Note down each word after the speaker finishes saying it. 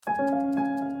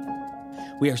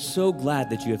We are so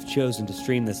glad that you have chosen to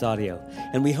stream this audio,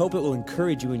 and we hope it will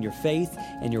encourage you in your faith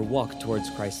and your walk towards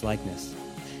Christ-likeness.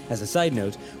 As a side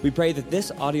note, we pray that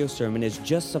this audio sermon is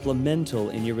just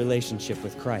supplemental in your relationship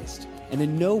with Christ, and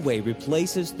in no way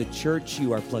replaces the church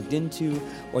you are plugged into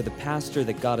or the pastor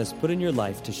that God has put in your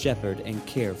life to shepherd and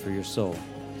care for your soul.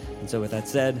 And so with that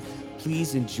said,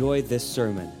 please enjoy this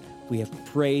sermon. We have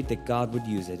prayed that God would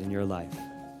use it in your life.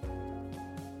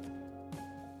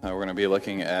 We're going to be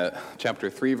looking at chapter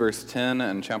 3, verse 10,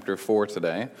 and chapter 4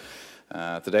 today.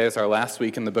 Today is our last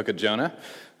week in the book of Jonah.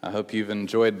 I hope you've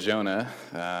enjoyed Jonah.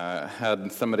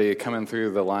 Had somebody coming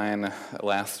through the line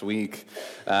last week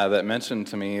that mentioned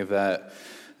to me that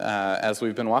as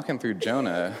we've been walking through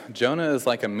Jonah, Jonah is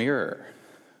like a mirror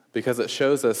because it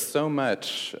shows us so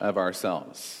much of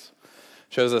ourselves.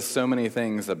 Shows us so many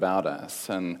things about us,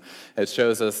 and it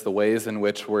shows us the ways in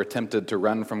which we're tempted to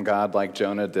run from God like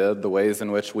Jonah did, the ways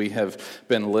in which we have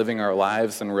been living our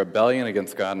lives in rebellion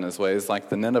against God and his ways like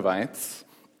the Ninevites,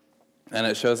 and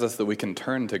it shows us that we can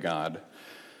turn to God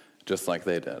just like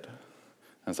they did.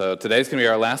 And so today's going to be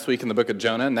our last week in the book of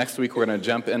Jonah. Next week we're going to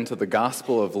jump into the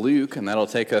Gospel of Luke, and that'll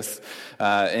take us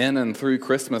in and through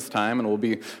Christmas time, and we'll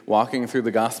be walking through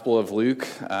the Gospel of Luke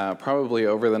probably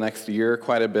over the next year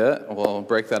quite a bit. We'll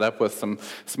break that up with some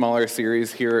smaller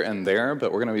series here and there,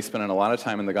 but we're going to be spending a lot of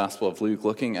time in the Gospel of Luke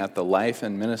looking at the life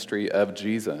and ministry of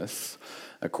Jesus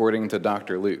according to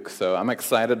Dr. Luke. So I'm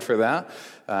excited for that,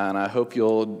 and I hope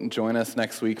you'll join us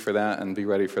next week for that and be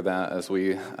ready for that as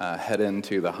we head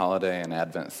into the holiday and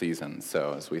Advent season,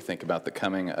 so as we think about the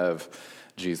coming of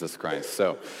Jesus Christ.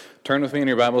 So turn with me in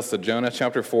your Bibles to Jonah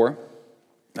chapter 4.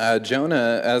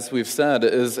 Jonah, as we've said,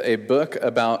 is a book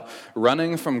about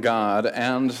running from God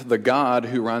and the God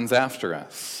who runs after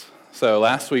us. So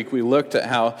last week we looked at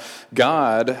how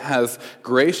God has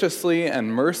graciously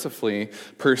and mercifully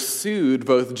pursued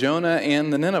both Jonah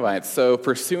and the Ninevites. So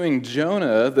pursuing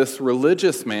Jonah, this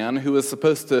religious man who was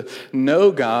supposed to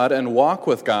know God and walk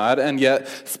with God, and yet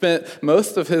spent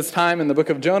most of his time in the book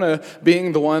of Jonah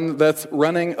being the one that's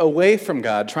running away from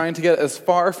God, trying to get as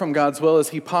far from God's will as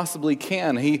he possibly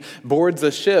can. He boards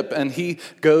a ship and he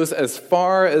goes as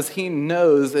far as he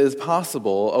knows is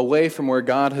possible away from where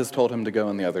God has told him to go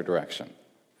in the other direction.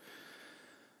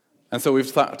 And so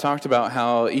we've talked about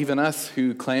how even us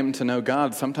who claim to know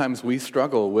God, sometimes we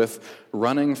struggle with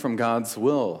running from God's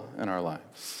will in our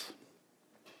lives.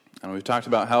 And we've talked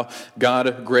about how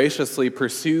God graciously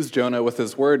pursues Jonah with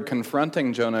his word,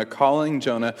 confronting Jonah, calling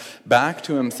Jonah back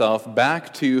to himself,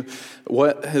 back to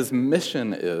what his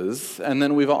mission is. And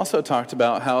then we've also talked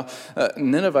about how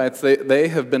Ninevites, they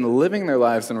have been living their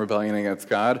lives in rebellion against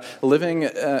God, living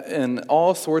in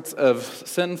all sorts of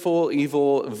sinful,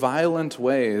 evil, violent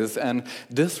ways, and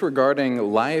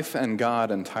disregarding life and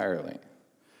God entirely.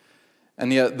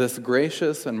 And yet this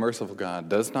gracious and merciful God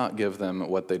does not give them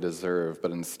what they deserve, but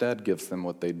instead gives them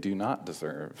what they do not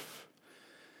deserve,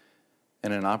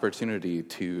 and an opportunity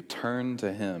to turn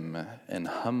to him in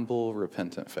humble,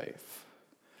 repentant faith.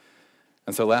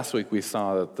 And so last week we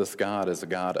saw that this God is a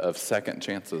God of second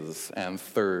chances and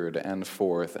third and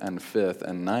fourth and fifth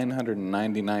and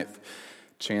 999th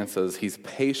chances. He's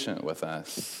patient with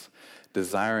us,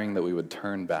 desiring that we would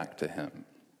turn back to him.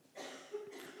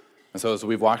 And so as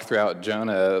we've walked throughout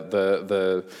Jonah,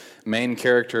 the main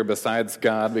character besides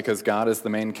God, because God is the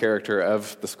main character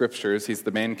of the Scriptures, he's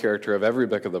the main character of every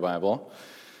book of the Bible.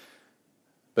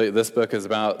 But this book is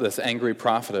about this angry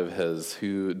prophet of his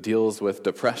who deals with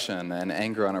depression and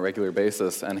anger on a regular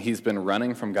basis, and he's been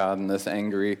running from God in this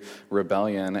angry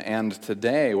rebellion. And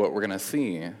today what we're going to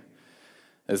see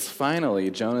is finally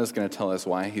Jonah is going to tell us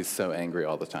why he's so angry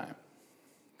all the time.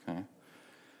 Okay?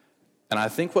 And I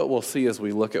think what we'll see as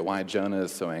we look at why Jonah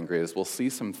is so angry is we'll see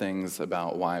some things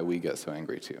about why we get so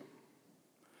angry too.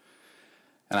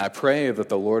 And I pray that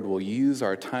the Lord will use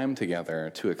our time together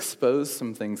to expose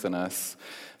some things in us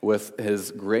with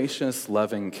his gracious,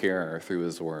 loving care through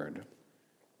his word,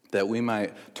 that we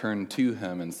might turn to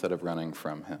him instead of running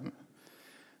from him,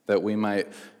 that we might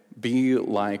be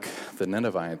like the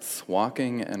Ninevites,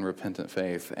 walking in repentant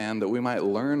faith, and that we might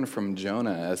learn from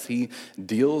Jonah as he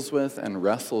deals with and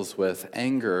wrestles with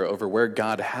anger over where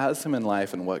God has him in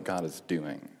life and what God is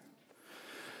doing.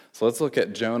 So let's look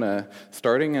at Jonah,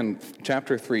 starting in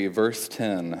chapter 3, verse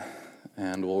 10,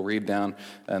 and we'll read down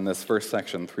in this first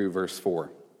section through verse 4.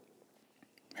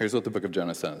 Here's what the book of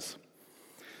Jonah says.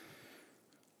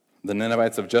 The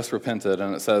Ninevites have just repented,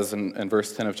 and it says in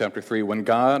verse 10 of chapter 3, when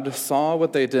God saw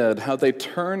what they did, how they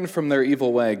turned from their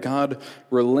evil way, God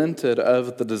relented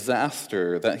of the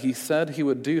disaster that he said he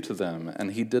would do to them,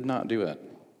 and he did not do it.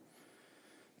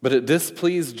 But it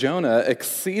displeased Jonah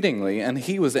exceedingly, and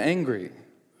he was angry.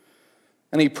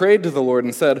 And he prayed to the Lord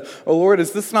and said, "O Lord,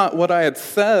 is this not what I had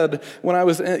said when I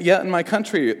was yet in my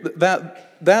country?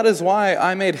 That is why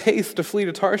I made haste to flee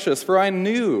to Tarshish, for I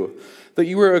knew that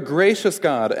you were a gracious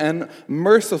God and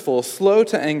merciful, slow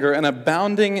to anger, and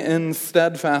abounding in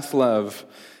steadfast love,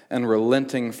 and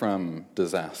relenting from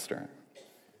disaster.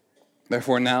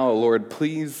 Therefore now, O Lord,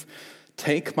 please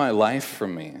take my life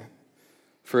from me,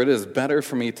 for it is better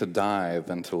for me to die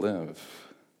than to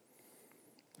live."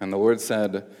 And the Lord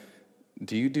said,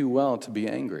 "Do you do well to be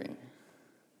angry?"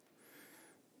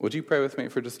 Would you pray with me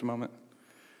for just a moment?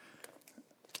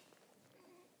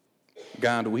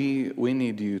 God, we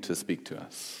need you to speak to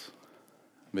us,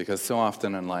 because so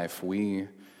often in life we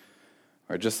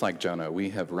are just like Jonah.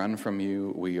 We have run from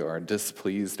you. We are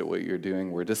displeased at what you're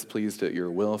doing. We're displeased at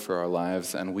your will for our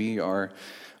lives, and we are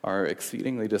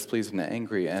exceedingly displeased and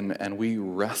angry, and we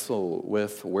wrestle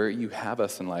with where you have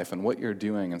us in life and what you're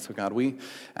doing. And so, God, we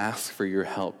ask for your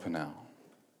help now.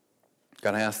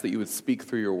 God, I ask that you would speak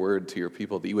through your word to your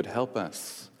people, that you would help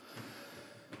us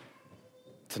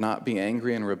to not be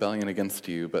angry in rebellion against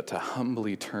you, but to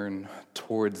humbly turn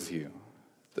towards you,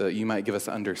 that you might give us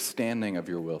understanding of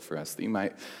your will for us, that you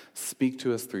might speak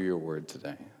to us through your word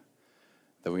today,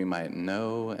 that we might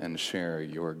know and share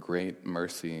your great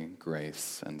mercy,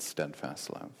 grace, and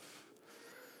steadfast love.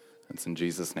 It's in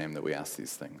Jesus' name that we ask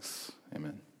these things.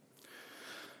 Amen.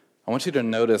 I want you to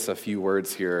notice a few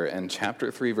words here in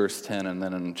chapter 3, verse 10, and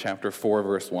then in chapter 4,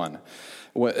 verse 1.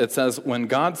 It says, when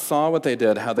God saw what they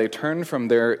did, how they turned from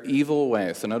their evil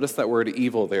way. So notice that word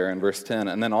evil there in verse 10.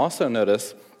 And then also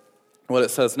notice what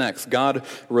it says next. God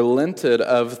relented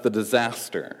of the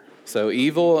disaster. So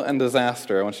evil and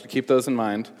disaster, I want you to keep those in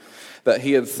mind, that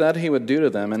he had said he would do to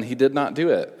them, and he did not do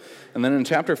it. And then in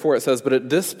chapter 4 it says, but it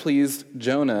displeased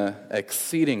Jonah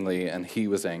exceedingly, and he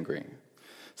was angry.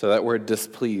 So that word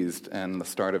displeased in the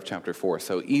start of chapter 4.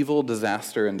 So evil,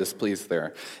 disaster, and displeased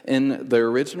there. In the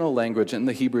original language, in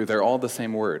the Hebrew, they're all the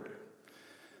same word.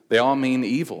 They all mean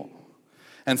evil.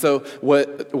 And so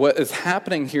what is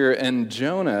happening here in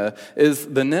Jonah is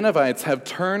the Ninevites have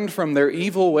turned from their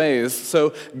evil ways,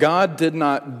 so God did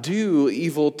not do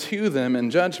evil to them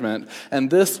in judgment, and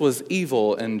this was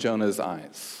evil in Jonah's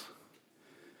eyes.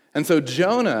 And so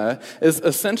Jonah is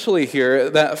essentially here,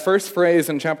 that first phrase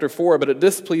in chapter 4, but it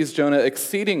displeased Jonah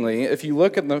exceedingly. If you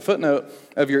look at the footnote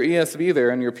of your ESV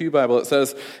there in your Pew Bible, it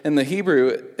says in the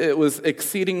Hebrew, it was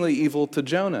exceedingly evil to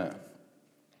Jonah.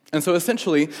 And so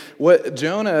essentially what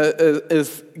Jonah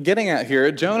is getting at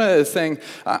here, Jonah is saying,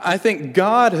 I think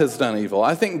God has done evil.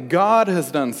 I think God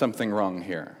has done something wrong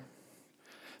here.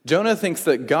 Jonah thinks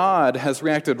that God has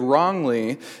reacted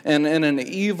wrongly and in an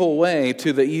evil way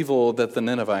to the evil that the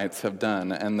Ninevites have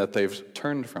done and that they've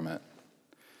turned from it.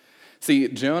 See,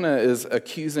 Jonah is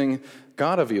accusing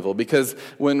God of evil because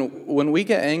when we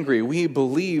get angry, we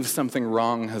believe something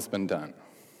wrong has been done.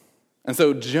 And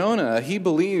so Jonah, he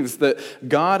believes that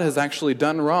God has actually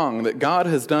done wrong, that God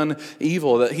has done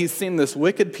evil, that he's seen this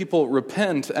wicked people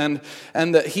repent, and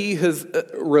that he has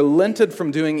relented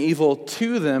from doing evil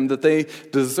to them that they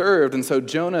deserved. And so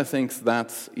Jonah thinks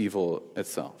that's evil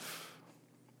itself.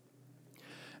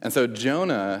 And so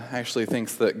Jonah actually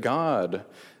thinks that God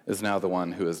is now the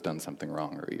one who has done something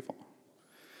wrong or evil.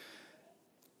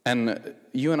 And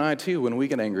you and I too, when we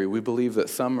get angry, we believe that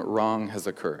some wrong has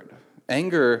occurred.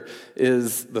 Anger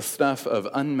is the stuff of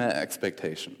unmet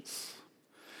expectations.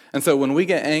 And so when we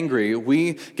get angry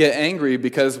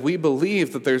because we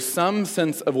believe that there's some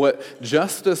sense of what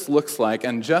justice looks like,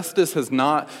 and justice has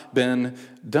not been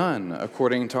done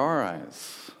according to our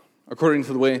eyes, according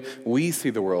to the way we see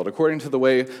the world, according to the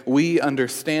way we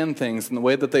understand things and the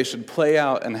way that they should play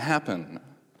out and happen.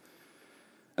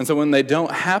 And so when they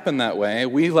don't happen that way,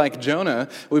 we, like Jonah,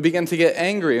 we begin to get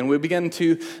angry and we begin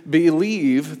to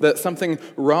believe that something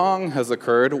wrong has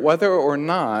occurred, whether or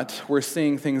not we're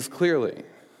seeing things clearly.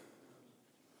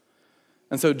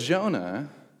 And so Jonah,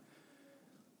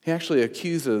 he actually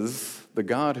accuses the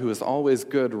God who is always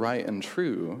good, right, and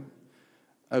true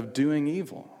of doing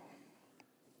evil,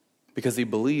 because he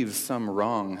believes some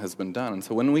wrong has been done. And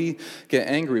so when we get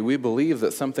angry, we believe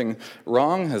that something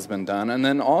wrong has been done. And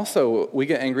then also we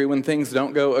get angry when things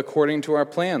don't go according to our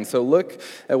plan. So look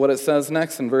at what it says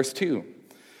next in verse 2.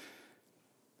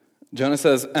 Jonah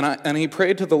says, and he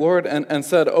prayed to the Lord and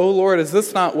said, "O Lord, is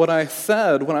this not what I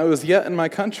said when I was yet in my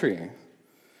country?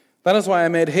 That is why I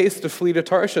made haste to flee to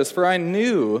Tarshish, for I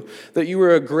knew that you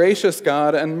were a gracious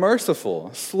God and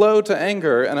merciful, slow to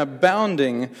anger and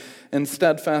abounding in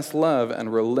steadfast love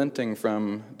and relenting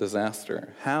from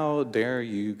disaster. How dare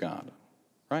you, God?"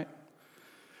 Right?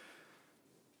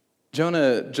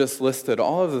 Jonah just listed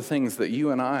all of the things that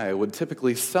you and I would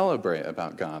typically celebrate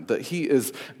about God, that he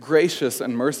is gracious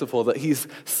and merciful, that he's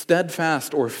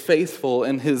steadfast or faithful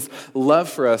in his love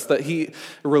for us, that he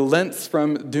relents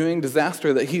from doing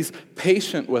disaster, that he's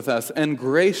patient with us and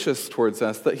gracious towards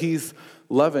us, that he's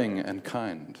loving and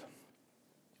kind.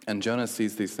 And Jonah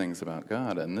sees these things about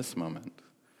God in this moment,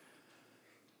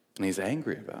 and he's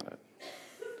angry about it.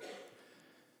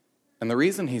 And the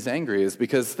reason he's angry is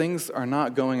because things are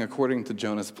not going according to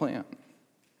Jonah's plan.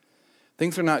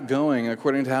 Things are not going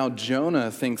according to how Jonah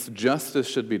thinks justice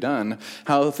should be done,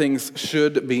 how things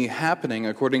should be happening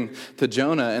according to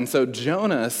Jonah. And so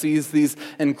Jonah sees these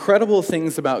incredible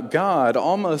things about God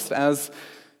almost as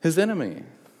his enemy.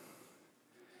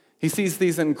 He sees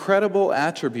these incredible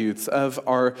attributes of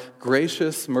our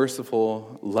gracious,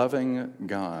 merciful, loving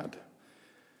God.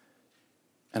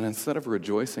 And instead of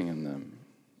rejoicing in them,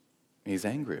 he's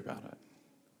angry about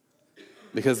it.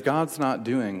 Because God's not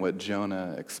doing what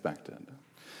Jonah expected.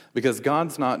 Because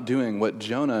God's not doing what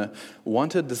Jonah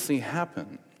wanted to see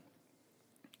happen.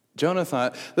 Jonah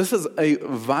thought, this is a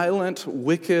violent,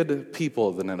 wicked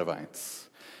people, the Ninevites.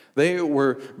 They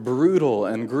were brutal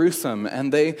and gruesome,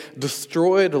 and they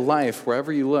destroyed life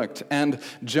wherever you looked. And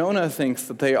Jonah thinks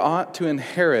that they ought to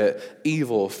inherit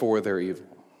evil for their evil.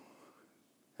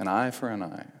 An eye for an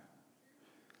eye.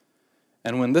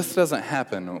 And when this doesn't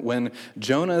happen, when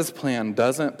Jonah's plan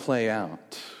doesn't play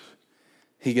out,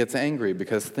 he gets angry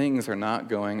because things are not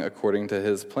going according to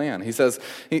his plan. He says,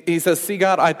 see,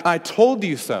 God, I told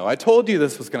you so. I told you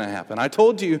this was going to happen. I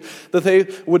told you that they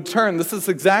would turn. This is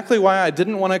exactly why I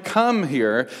didn't want to come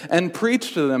here and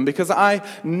preach to them, because I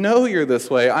know you're this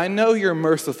way. I know you're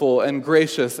merciful and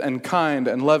gracious and kind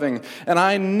and loving, and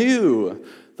I knew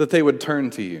that they would turn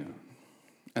to you.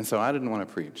 And so I didn't want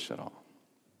to preach at all.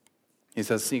 He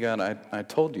says, see, God, I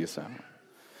told you so.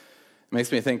 It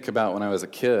makes me think about when I was a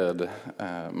kid.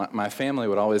 My family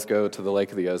would always go to the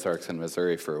Lake of the Ozarks in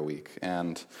Missouri for a week.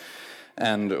 And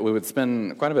we would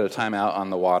spend quite a bit of time out on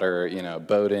the water,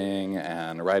 boating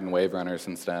and riding wave runners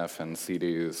and stuff and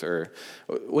sea-doos. Or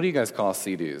what do you guys call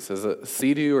sea-doos? Is it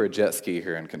sea-doo or jet ski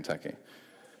here in Kentucky?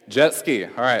 Jet ski.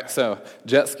 All right, so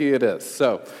jet ski it is.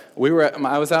 So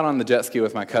I was out on the jet ski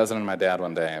with my cousin and my dad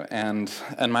one day. And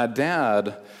my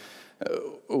dad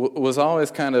was always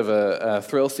kind of a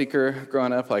thrill seeker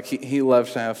growing up. Like he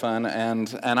loved to have fun, and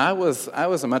I was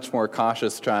a much more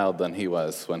cautious child than he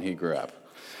was when he grew up.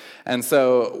 And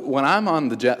so when I'm on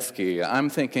the jet ski,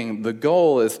 I'm thinking the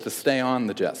goal is to stay on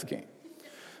the jet ski.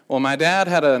 Well, my dad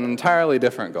had an entirely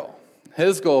different goal.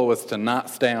 His goal was to not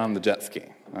stay on the jet ski.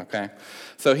 Okay,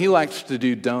 so he liked to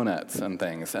do donuts and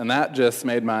things, and that just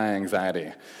made my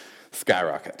anxiety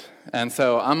skyrocket. And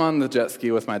so I'm on the jet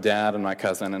ski with my dad and my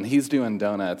cousin, and he's doing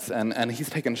donuts, and he's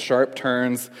taking sharp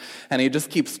turns, and he just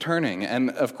keeps turning.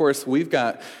 And of course, we've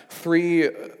got three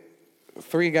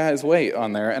guys' weight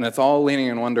on there, and it's all leaning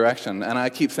in one direction. And I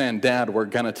keep saying, Dad, we're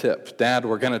gonna tip. Dad,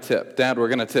 we're gonna tip. Dad, we're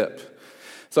gonna tip.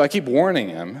 So I keep warning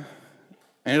him,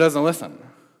 and he doesn't listen.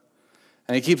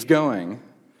 And he keeps going.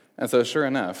 And so sure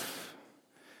enough,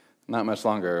 not much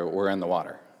longer, we're in the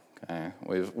water. Okay,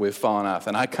 we've fallen off,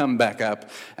 and I come back up,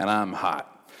 and I'm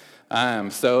hot. I am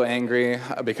so angry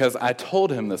because I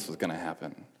told him this was going to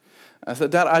happen. I said,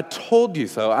 Dad, I told you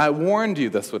so. I warned you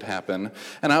this would happen,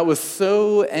 and I was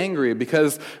so angry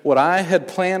because what I had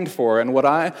planned for and what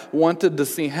I wanted to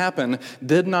see happen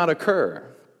did not occur.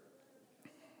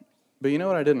 But you know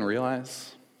what I didn't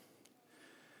realize?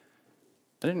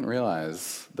 I didn't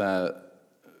realize that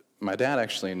my dad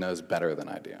actually knows better than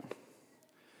I do.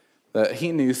 That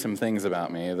he knew some things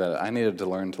about me that I needed to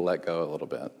learn to let go a little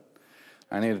bit.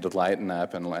 I needed to lighten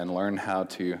up and learn how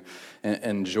to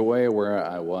enjoy where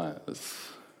I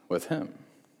was with him.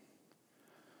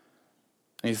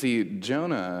 And you see,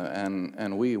 Jonah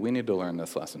and we need to learn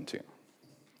this lesson too.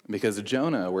 Because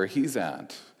Jonah, where he's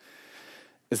at,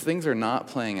 is things are not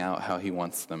playing out how he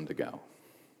wants them to go.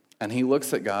 And he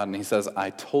looks at God and he says, I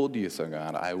told you so,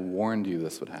 God. I warned you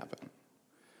this would happen.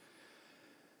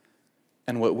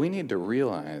 And what we need to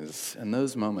realize in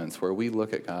those moments where we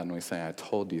look at God and we say, I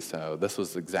told you so, this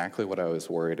was exactly what I was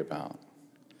worried about,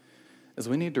 is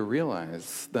we need to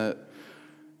realize that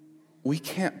we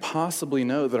can't possibly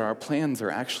know that our plans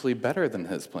are actually better than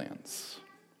his plans.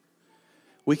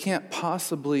 We can't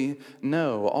possibly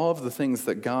know all of the things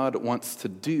that God wants to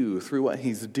do through what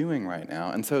he's doing right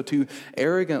now. And so to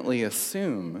arrogantly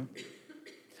assume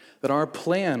that our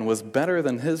plan was better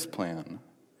than his plan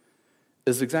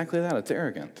is exactly that. It's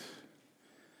arrogant.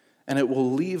 And it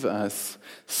will leave us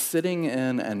sitting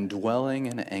in and dwelling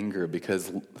in anger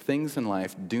because things in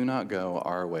life do not go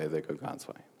our way, they go God's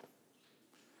way.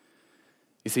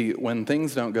 You see, when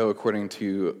things don't go according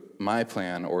to my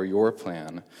plan or your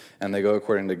plan, and they go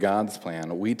according to God's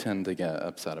plan, we tend to get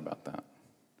upset about that.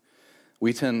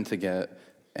 We tend to get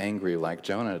angry like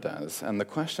Jonah does. And the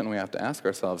question we have to ask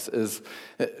ourselves is,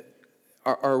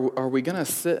 are we going to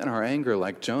sit in our anger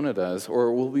like Jonah does,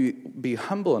 or will we be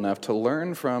humble enough to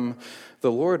learn from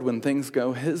the Lord when things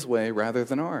go his way rather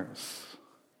than ours?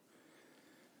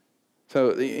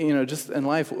 So, just in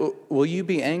life, will you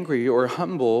be angry or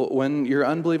humble when your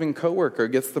unbelieving coworker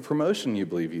gets the promotion you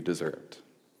believe you deserved?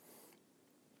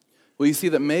 Will you see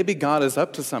that maybe God is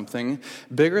up to something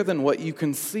bigger than what you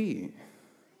can see?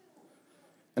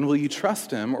 And will you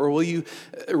trust him, or will you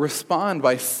respond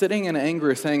by sitting in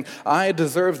anger saying, I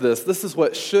deserve this, this is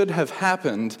what should have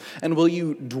happened, and will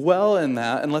you dwell in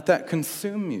that and let that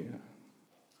consume you?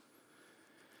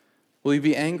 Will you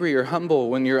be angry or humble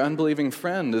when your unbelieving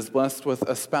friend is blessed with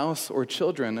a spouse or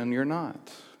children and you're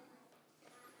not?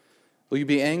 Will you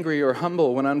be angry or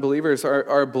humble when unbelievers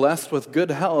are blessed with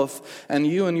good health and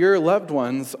you and your loved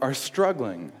ones are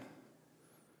struggling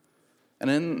and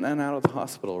in and out of the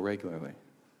hospital regularly?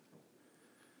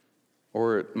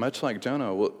 Or much like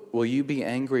Jonah, will you be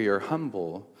angry or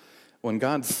humble when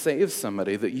God saves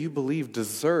somebody that you believe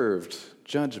deserved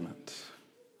judgment?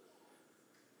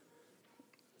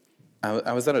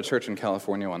 I was at a church in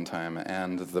California one time,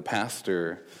 and the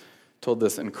pastor told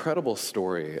this incredible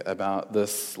story about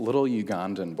this little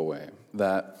Ugandan boy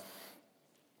that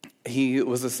he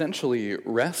was essentially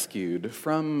rescued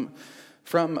from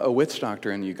a witch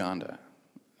doctor in Uganda.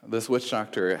 This witch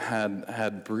doctor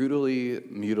had brutally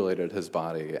mutilated his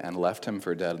body and left him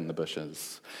for dead in the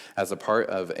bushes as a part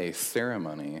of a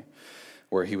ceremony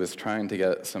where he was trying to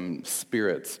get some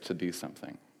spirits to do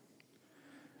something.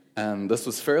 And this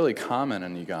was fairly common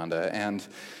in Uganda,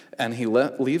 and he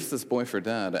leaves this boy for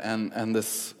dead, and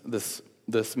this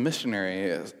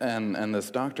missionary and this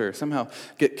doctor somehow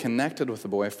get connected with the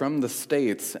boy from the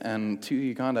States and to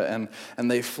Uganda,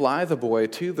 and they fly the boy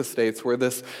to the States where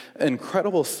this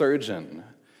incredible surgeon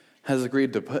has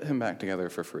agreed to put him back together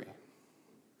for free.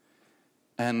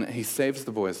 And he saves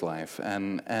the boy's life,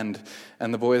 and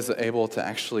the boy is able to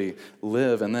actually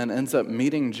live, and then ends up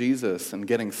meeting Jesus and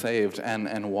getting saved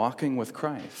and walking with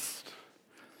Christ.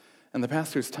 And the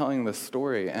pastor's telling this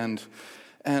story, and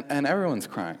everyone's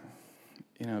crying,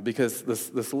 because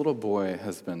this little boy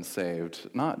has been saved,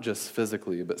 not just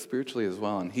physically, but spiritually as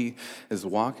well, and he is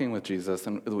walking with Jesus,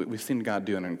 and we've seen God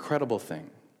do an incredible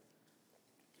thing.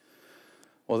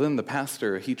 Well, then the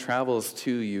pastor, he travels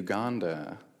to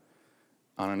Uganda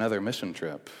on another mission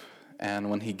trip,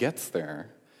 and when he gets there,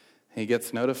 he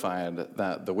gets notified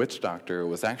that the witch doctor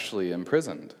was actually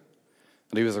imprisoned,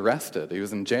 that he was arrested, he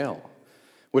was in jail,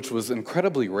 which was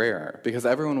incredibly rare because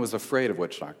everyone was afraid of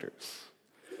witch doctors.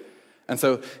 And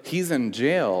so he's in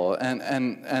jail,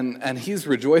 and he's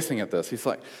rejoicing at this. He's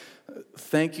like,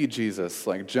 thank you, Jesus,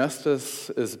 like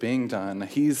justice is being done.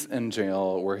 He's in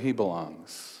jail where he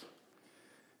belongs.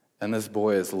 And this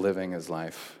boy is living his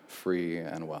life free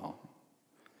and well.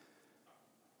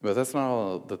 But that's not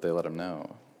all that they let him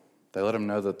know. They let him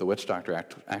know that the witch doctor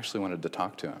actually wanted to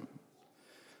talk to him.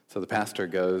 So the pastor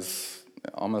goes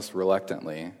almost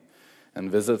reluctantly and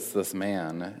visits this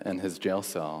man in his jail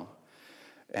cell.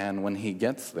 And when he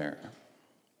gets there,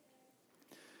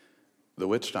 the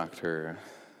witch doctor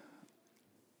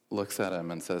looks at him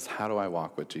and says, how do I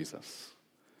walk with Jesus?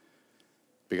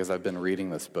 Because I've been reading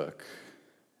this book,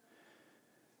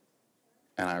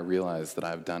 and I realize that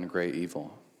I've done great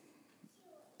evil.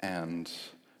 And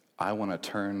I want to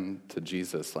turn to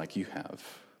Jesus like you have.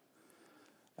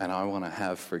 And I want to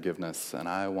have forgiveness, and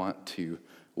I want to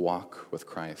walk with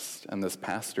Christ. And this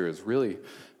pastor is really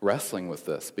wrestling with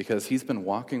this because he's been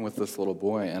walking with this little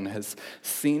boy and has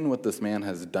seen what this man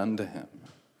has done to him.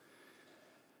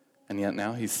 And yet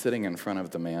now he's sitting in front of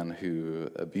the man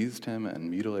who abused him and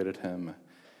mutilated him,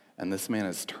 and this man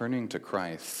is turning to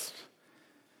Christ.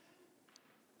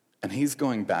 And he's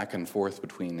going back and forth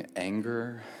between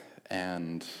anger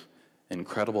and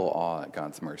incredible awe at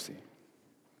God's mercy.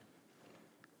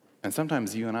 And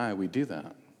sometimes you and I, we do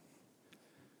that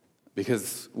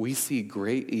because we see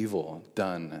great evil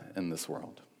done in this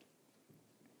world.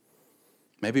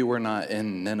 Maybe we're not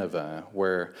in Nineveh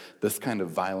where this kind of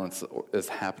violence is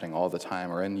happening all the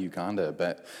time, or in Uganda,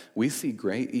 but we see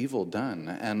great evil done.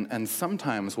 And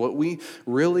sometimes what we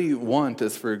really want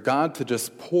is for God to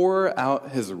just pour out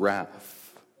his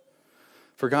wrath,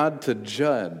 for God to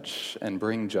judge and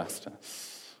bring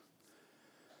justice.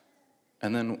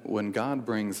 And then when God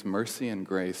brings mercy and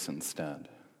grace instead,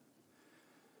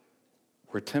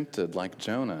 we're tempted, like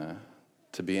Jonah,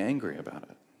 to be angry about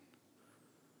it.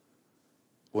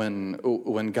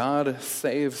 When God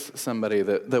saves somebody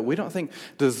that we don't think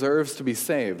deserves to be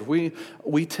saved,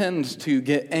 we tend to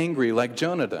get angry like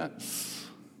Jonah does.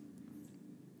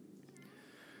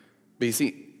 But you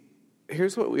see,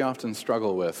 here's what we often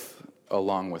struggle with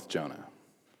along with Jonah.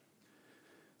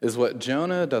 Is what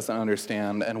Jonah doesn't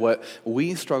understand, and what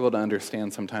we struggle to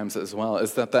understand sometimes as well,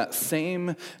 is that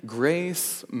same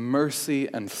grace,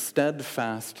 mercy, and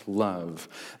steadfast love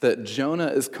that Jonah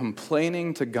is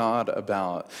complaining to God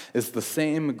about is the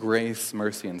same grace,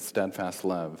 mercy, and steadfast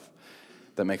love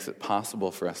that makes it possible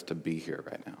for us to be here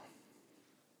right now.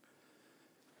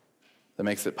 That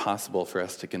makes it possible for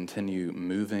us to continue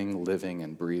moving, living,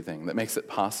 and breathing. That makes it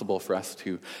possible for us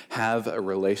to have a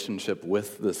relationship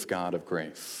with this God of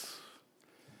grace.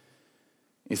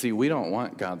 You see, we don't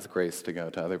want God's grace to go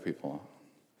to other people,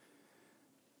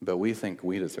 but we think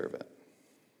we deserve it,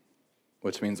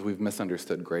 which means we've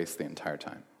misunderstood grace the entire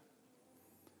time.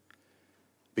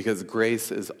 Because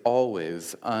grace is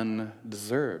always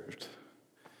undeserved.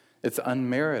 It's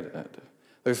unmerited.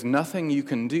 There's nothing you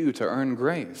can do to earn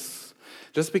grace.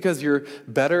 Just because you're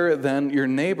better than your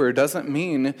neighbor doesn't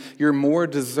mean you're more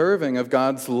deserving of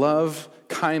God's love,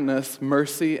 kindness,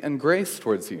 mercy, and grace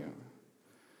towards you.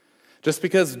 Just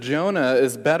because Jonah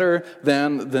is better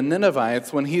than the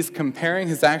Ninevites when he's comparing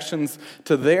his actions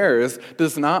to theirs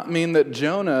does not mean that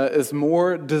Jonah is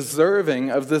more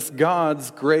deserving of this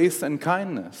God's grace and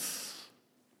kindness.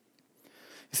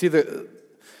 You see, the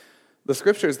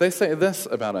scriptures, they say this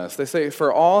about us. They say,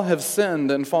 "For all have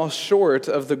sinned and fall short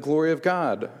of the glory of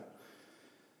God."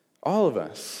 All of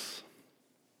us.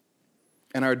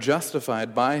 And are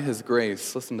justified by his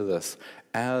grace, listen to this,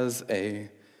 as a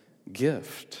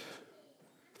gift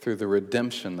through the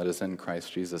redemption that is in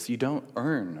Christ Jesus. You don't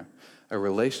earn a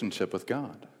relationship with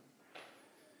God.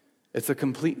 It's a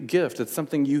complete gift. It's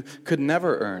something you could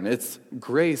never earn. It's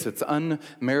grace. It's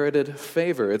unmerited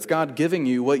favor. It's God giving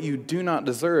you what you do not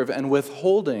deserve and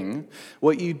withholding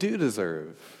what you do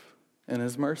deserve in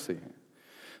his mercy.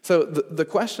 So the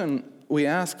question we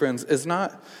ask, friends, is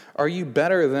not, are you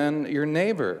better than your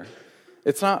neighbor?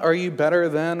 It's not, are you better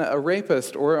than a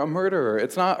rapist or a murderer?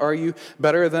 It's not, are you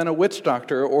better than a witch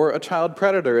doctor or a child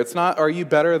predator? It's not, are you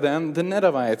better than the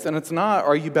Ninevites? And it's not,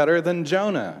 are you better than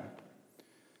Jonah?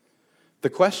 The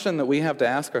question that we have to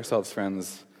ask ourselves,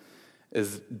 friends,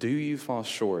 is, do you fall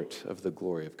short of the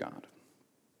glory of God?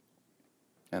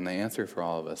 And the answer for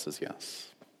all of us is yes.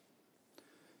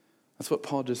 That's what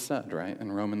Paul just said, right,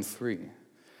 in Romans 3.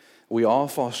 We all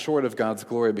fall short of God's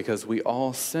glory because we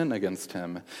all sin against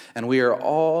him. And we are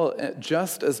all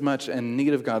just as much in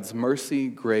need of God's mercy,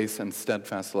 grace, and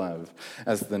steadfast love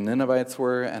as the Ninevites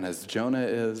were and as Jonah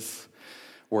is.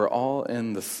 We're all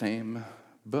in the same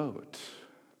boat.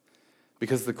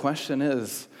 Because the question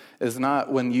is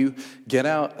not when you get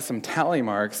out some tally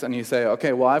marks and you say,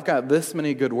 okay, well, I've got this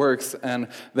many good works and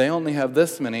they only have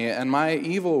this many, and my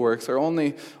evil works are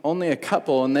only a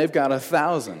couple and they've got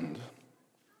 1,000.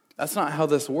 That's not how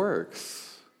this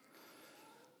works.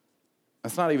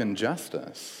 That's not even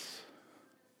justice.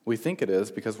 We think it is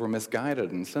because we're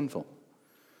misguided and sinful.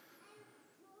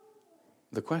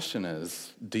 The question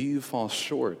is, do you fall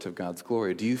short of God's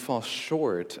glory? Do you fall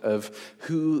short of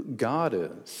who God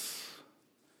is?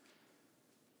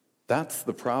 That's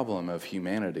the problem of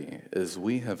humanity, is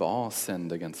we have all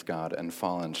sinned against God and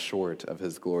fallen short of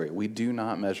his glory. We do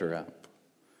not measure up.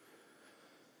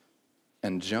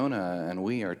 And Jonah and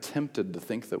we are tempted to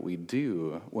think that we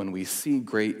do when we see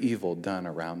great evil done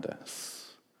around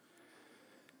us.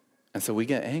 And so we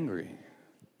get angry.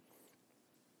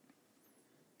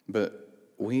 But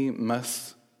we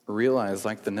must realize,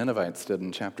 like the Ninevites did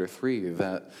in chapter 3,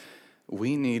 that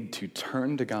we need to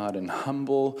turn to God in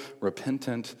humble,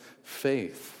 repentant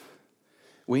faith.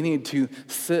 We need to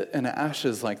sit in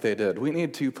ashes like they did. We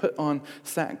need to put on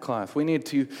sackcloth. We need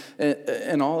to,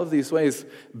 in all of these ways,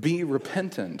 be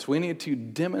repentant. We need to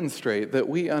demonstrate that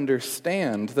we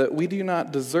understand that we do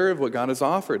not deserve what God has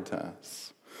offered to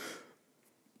us.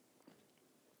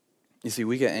 You see,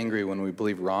 we get angry when we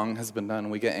believe wrong has been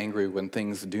done. We get angry when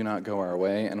things do not go our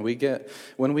way. And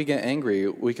when we get angry,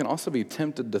 we can also be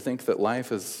tempted to think that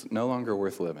life is no longer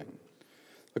worth living.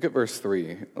 Look at verse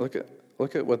 3. Look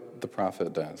at what the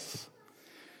prophet does.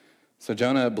 So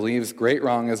Jonah believes great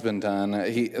wrong has been done.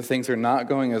 Things are not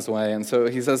going his way. And so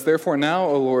he says, "Therefore now,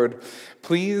 O Lord,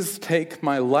 please take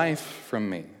my life from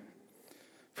me.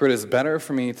 For it is better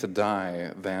for me to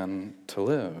die than to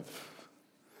live."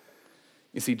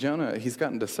 You see, Jonah, he's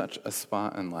gotten to such a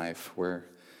spot in life where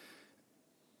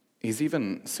he's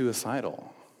even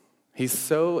suicidal. He's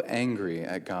so angry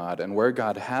at God and where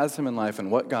God has him in life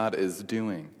and what God is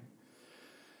doing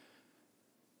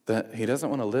that he doesn't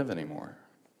want to live anymore.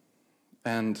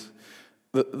 And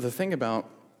the thing about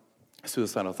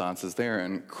suicidal thoughts is they're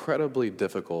incredibly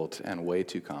difficult and way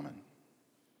too common.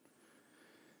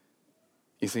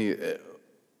 You see,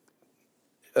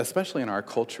 especially in our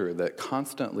culture that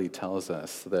constantly tells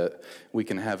us that we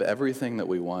can have everything that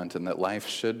we want and that life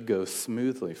should go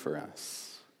smoothly for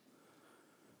us.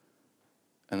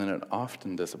 And then it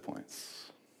often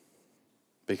disappoints.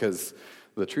 Because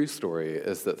the true story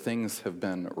is that things have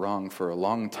been wrong for a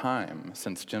long time,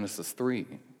 since Genesis 3.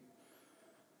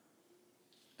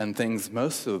 And things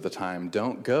most of the time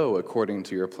don't go according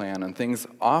to your plan, and things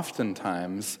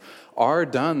oftentimes are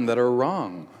done that are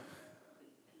wrong.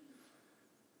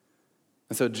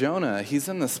 And so Jonah, he's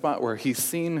in the spot where he's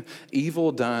seen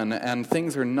evil done and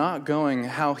things are not going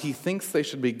how he thinks they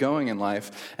should be going in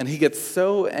life. And he gets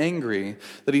so angry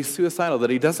that he's suicidal, that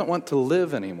he doesn't want to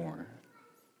live anymore.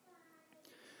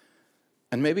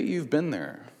 And maybe you've been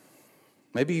there.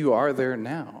 Maybe you are there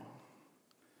now.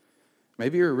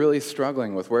 Maybe you're really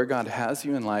struggling with where God has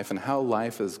you in life and how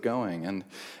life is going. And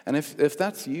if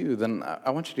that's you, then I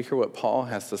want you to hear what Paul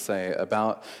has to say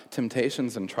about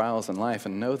temptations and trials in life,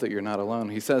 and know that you're not alone.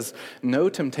 He says, no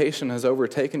temptation has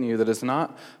overtaken you that is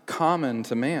not common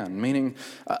to man, meaning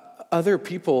other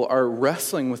people are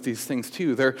wrestling with these things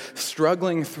too. They're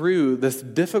struggling through this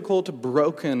difficult,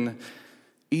 broken,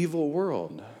 evil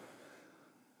world.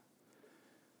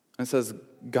 And it says,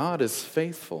 God is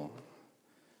faithful.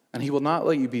 And he will not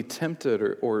let you be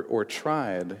tempted or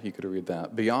tried, you could read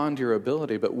that, beyond your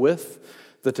ability. But with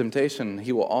the temptation,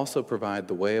 he will also provide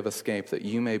the way of escape that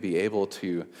you may be able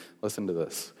to, listen to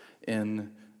this,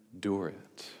 endure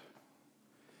it.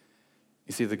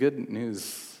 You see, the good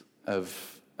news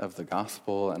of the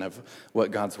gospel and of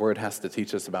what God's word has to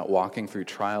teach us about walking through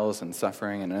trials and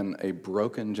suffering and in a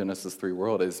broken Genesis 3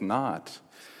 world is not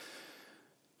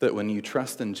that when you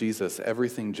trust in Jesus,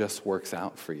 everything just works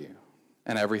out for you.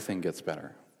 And everything gets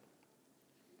better.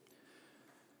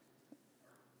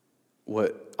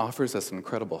 What offers us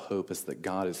incredible hope is that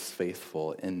God is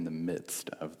faithful in the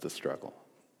midst of the struggle.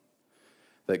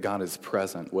 That God is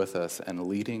present with us and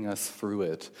leading us through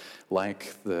it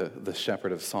like the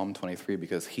shepherd of Psalm 23,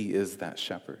 because he is that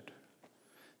shepherd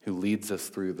who leads us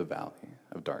through the valley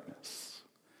of darkness.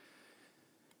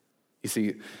 You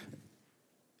see,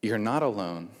 you're not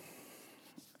alone.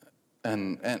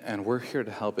 And we're here to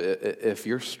help. If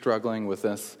you're struggling with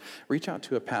this, reach out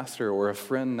to a pastor or a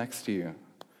friend next to you,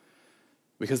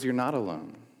 because you're not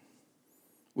alone.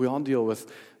 We all deal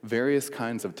with various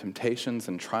kinds of temptations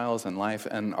and trials in life,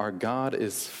 and our God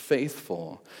is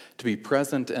faithful to be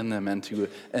present in them and to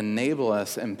enable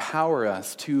us, empower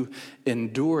us to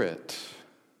endure it.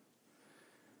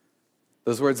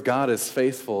 Those words, God is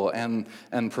faithful and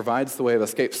provides the way of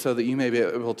escape so that you may be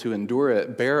able to endure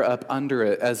it, bear up under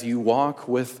it as you walk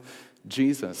with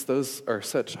Jesus. Those are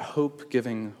such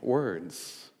hope-giving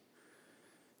words.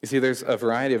 You see, there's a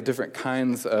variety of different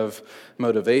kinds of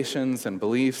motivations and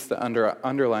beliefs that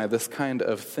underlie this kind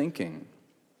of thinking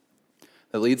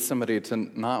that leads somebody to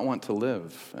not want to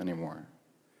live anymore.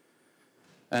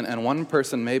 And one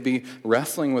person may be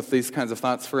wrestling with these kinds of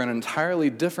thoughts for an entirely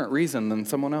different reason than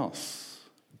someone else.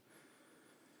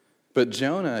 But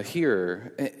Jonah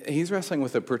here, he's wrestling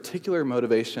with a particular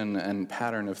motivation and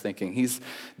pattern of thinking.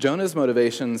 Jonah's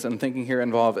motivations and thinking here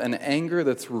involve an anger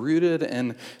that's rooted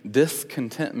in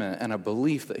discontentment and a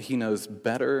belief that he knows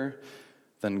better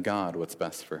than God what's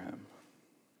best for him.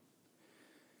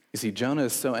 You see, Jonah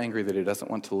is so angry that he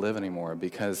doesn't want to live anymore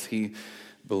because he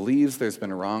believes there's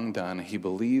been wrong done. He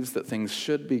believes that things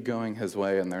should be going his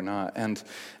way and they're not. And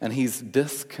he's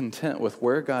discontent with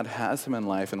where God has him in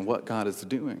life and what God is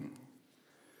doing.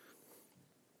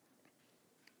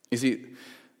 You see,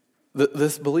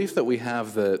 this belief that we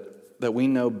have that we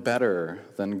know better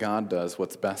than God does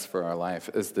what's best for our life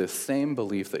is the same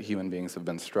belief that human beings have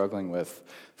been struggling with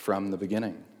from the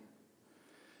beginning.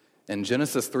 In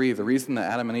Genesis 3, the reason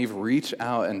that Adam and Eve reach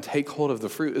out and take hold of the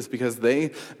fruit is because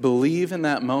they believe in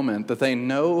that moment that they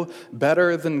know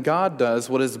better than God does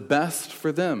what is best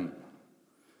for them.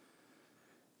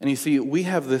 And you see, we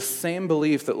have this same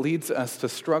belief that leads us to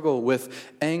struggle with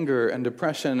anger and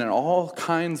depression and all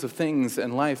kinds of things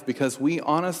in life because we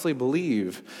honestly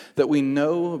believe that we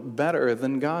know better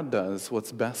than God does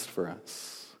what's best for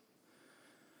us.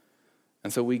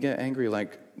 And so we get angry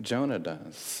like Jonah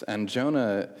does. And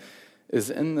Jonah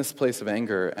is in this place of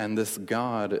anger, and this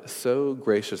God so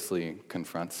graciously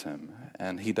confronts him.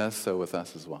 And he does so with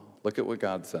us as well. Look at what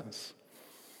God says.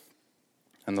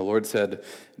 And the Lord said,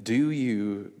 "Do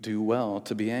you do well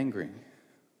to be angry?"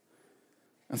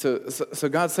 And so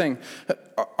God's saying,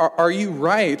 are you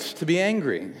right to be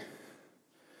angry?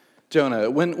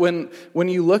 Jonah, when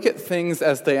you look at things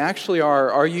as they actually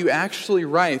are you actually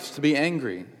right to be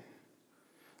angry?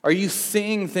 Are you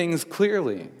seeing things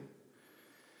clearly?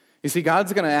 You see,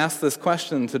 God's going to ask this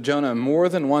question to Jonah more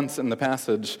than once in the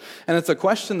passage, and it's a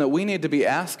question that we need to be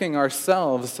asking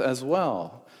ourselves as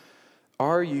well.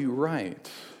 Are you right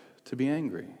to be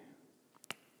angry?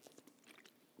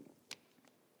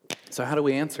 So how do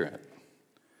we answer it?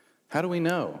 How do we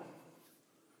know?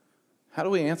 How do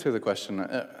we answer the question,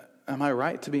 am I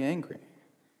right to be angry?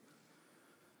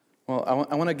 Well,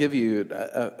 I want to give you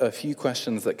a few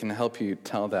questions that can help you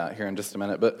tell that here in just a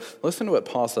minute, but listen to what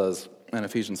Paul says in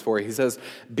Ephesians 4. He says,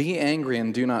 be angry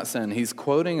and do not sin. He's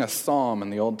quoting a psalm in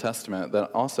the Old Testament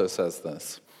that also says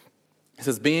this. He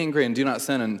says, be angry and do not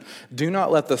sin, and do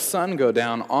not let the sun go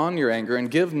down on your anger, and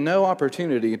give no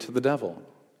opportunity to the devil.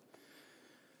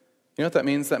 You know what that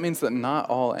means? That means that not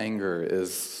all anger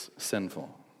is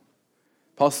sinful.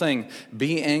 Paul's saying,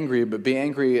 be angry, but be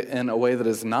angry in a way that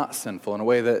is not sinful, in a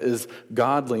way that is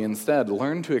godly instead.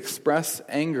 Learn to express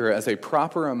anger as a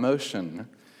proper emotion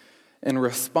in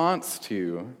response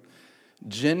to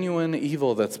genuine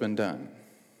evil that's been done.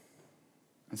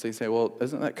 And so you say, well,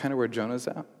 isn't that kind of where Jonah's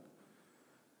at?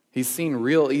 He's seen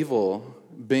real evil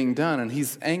being done, and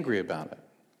he's angry about it.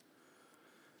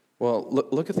 Well,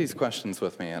 look at these questions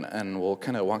with me, and we'll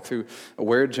kind of walk through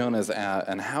where Jonah's at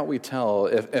and how we tell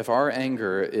if our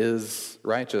anger is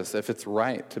righteous, if it's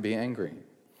right to be angry.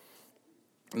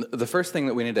 The first thing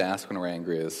that we need to ask when we're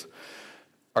angry is,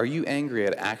 are you angry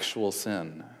at actual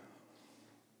sin?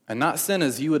 And not sin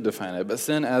as you would define it, but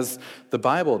sin as the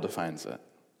Bible defines it.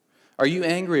 Are you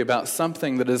angry about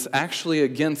something that is actually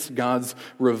against God's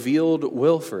revealed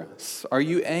will for us? Are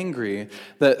you angry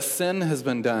that sin has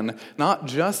been done not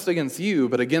just against you,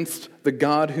 but against the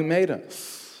God who made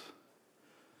us?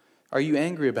 Are you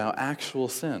angry about actual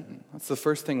sin? That's the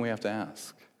first thing we have to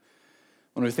ask.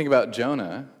 When we think about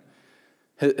Jonah,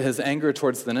 his anger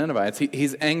towards the Ninevites,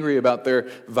 he's angry about their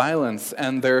violence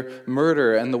and their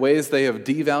murder and the ways they have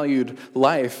devalued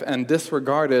life and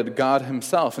disregarded God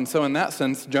himself. And so in that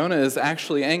sense, Jonah is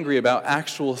actually angry about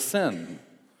actual sin.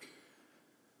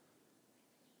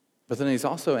 But then he's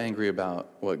also angry about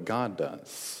what God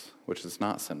does, which is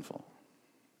not sinful.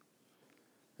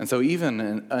 And so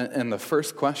even in the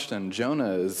first question,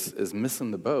 Jonah is missing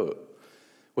the boat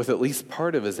with at least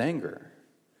part of his anger.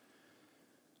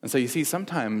 And so you see,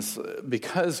 sometimes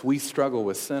because we struggle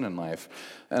with sin in life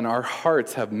and our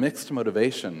hearts have mixed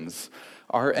motivations,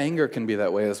 our anger can be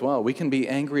that way as well. We can be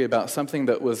angry about something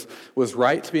that was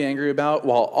right to be angry about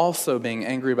while also being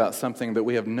angry about something that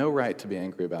we have no right to be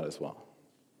angry about as well.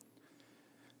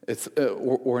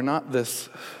 We're not this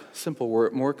simple, we're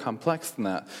more complex than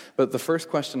that. But the first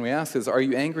question we ask is, are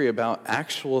you angry about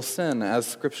actual sin as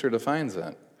Scripture defines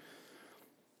it?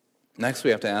 Next,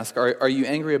 we have to ask, are you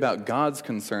angry about God's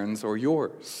concerns or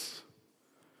yours?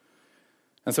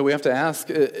 And so we have to ask,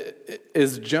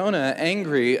 is Jonah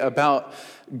angry about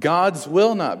God's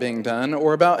will not being done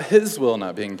or about his will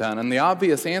not being done? And the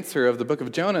obvious answer of the book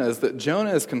of Jonah is that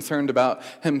Jonah is concerned about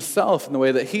himself and the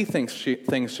way that he thinks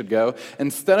things should go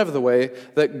instead of the way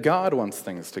that God wants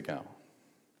things to go.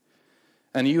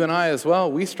 And you and I as well,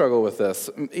 we struggle with this.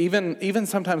 Even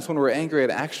sometimes when we're angry at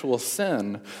actual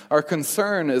sin, our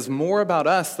concern is more about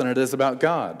us than it is about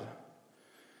God.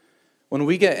 When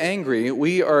we get angry,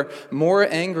 we are more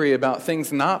angry about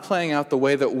things not playing out the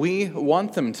way that we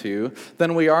want them to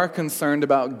than we are concerned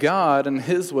about God and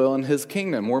his will and his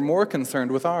kingdom. We're more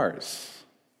concerned with ours.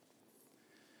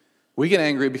 We get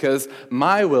angry because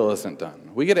my will isn't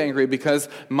done. We get angry because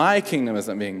my kingdom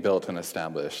isn't being built and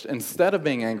established, instead of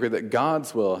being angry that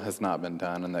God's will has not been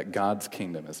done and that God's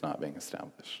kingdom is not being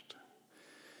established.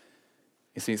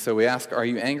 You see, so we ask, are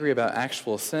you angry about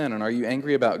actual sin? And are you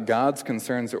angry about God's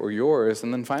concerns or yours?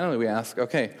 And then finally we ask,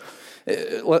 okay,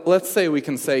 let's say we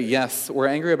can say, yes, we're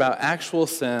angry about actual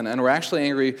sin, and we're actually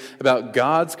angry about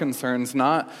God's concerns,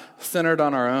 not centered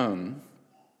on our own.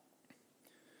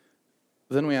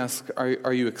 Then we ask,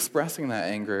 are you expressing that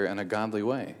anger in a godly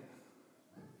way?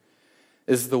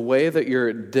 Is the way that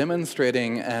you're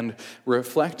demonstrating and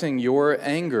reflecting your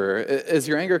anger, is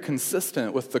your anger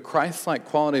consistent with the Christ-like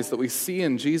qualities that we see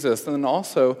in Jesus and then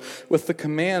also with the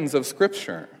commands of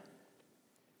Scripture?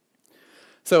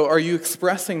 So are you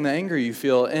expressing the anger you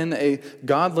feel in a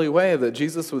godly way that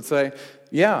Jesus would say,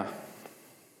 yeah,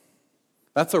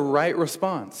 that's a right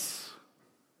response?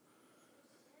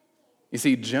 You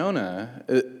see, Jonah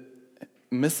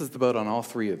misses the boat on all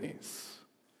three of these.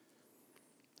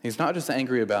 He's not just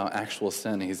angry about actual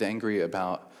sin, he's angry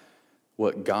about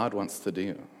what God wants to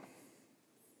do.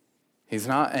 He's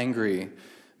not angry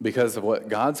because of what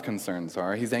God's concerns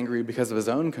are. He's angry because of his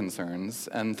own concerns,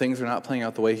 and things are not playing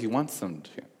out the way he wants them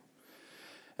to.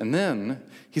 And then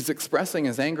he's expressing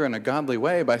his anger in a godly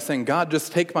way by saying, God,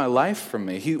 just take my life from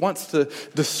me. He wants to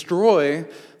destroy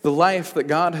the life that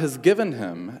God has given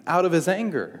him out of his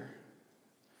anger.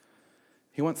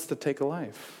 He wants to take a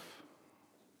life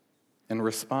in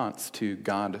response to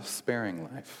God sparing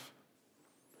life.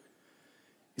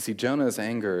 You see, Jonah's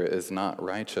anger is not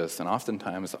righteous, and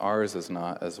oftentimes ours is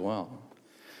not as well.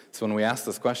 So when we ask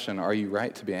this question, are you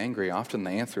right to be angry? Often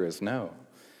the answer is no.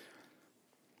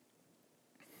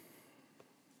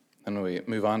 And we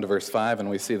move on to verse 5, and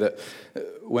we see that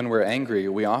when we're angry,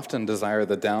 we often desire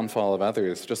the downfall of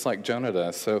others, just like Jonah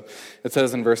does. So it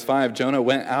says in verse 5, Jonah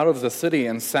went out of the city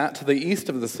and sat to the east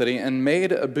of the city and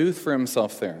made a booth for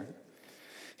himself there.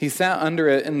 He sat under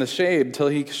it in the shade till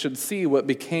he should see what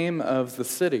became of the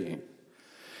city.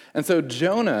 And so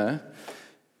Jonah,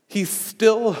 he's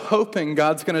still hoping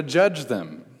God's going to judge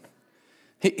them.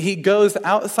 He goes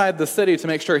outside the city to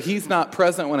make sure he's not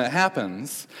present when it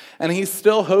happens, and he's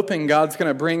still hoping God's going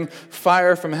to bring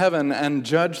fire from heaven and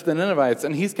judge the Ninevites,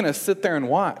 and he's going to sit there and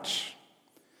watch.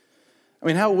 I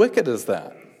mean, how wicked is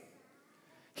that?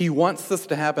 He wants this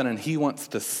to happen, and he wants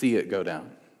to see it go down.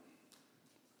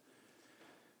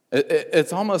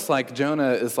 It's almost like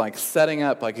Jonah is like setting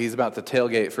up like he's about to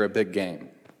tailgate for a big game.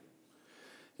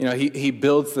 You know, he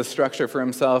builds the structure for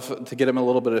himself to get him a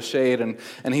little bit of shade, and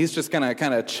he's just going to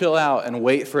kind of chill out and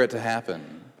wait for it to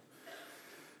happen.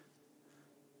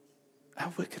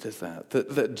 How wicked is that?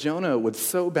 That Jonah would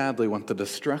so badly want the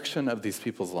destruction of these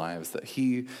people's lives that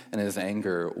he, in his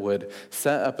anger, would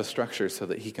set up a structure so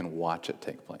that he can watch it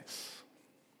take place.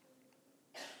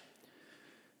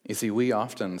 You see, we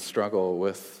often struggle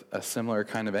with a similar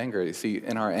kind of anger. You see,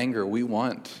 in our anger, we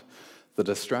want the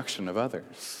destruction of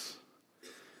others.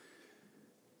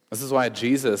 This is why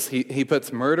Jesus, he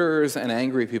puts murderers and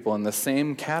angry people in the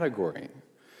same category.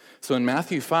 So in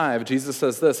Matthew 5, Jesus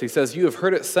says this. He says, you have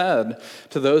heard it said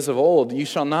to those of old, you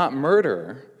shall not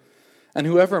murder, and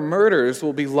whoever murders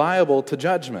will be liable to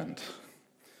judgment.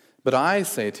 But I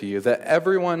say to you that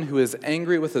everyone who is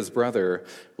angry with his brother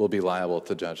will be liable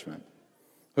to judgment.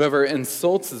 Whoever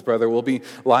insults his brother will be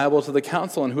liable to the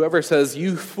council, and whoever says,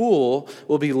 you fool,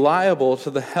 will be liable to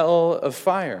the hell of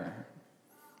fire.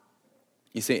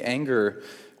 You see, anger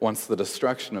wants the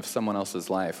destruction of someone else's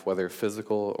life, whether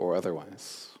physical or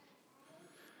otherwise.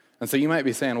 And so you might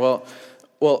be saying, well,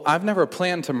 I've never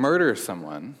planned to murder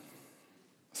someone,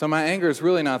 so my anger is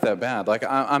really not that bad. Like,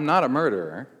 I'm not a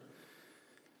murderer.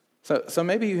 So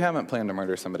maybe you haven't planned to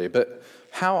murder somebody, but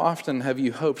how often have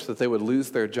you hoped that they would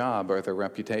lose their job or their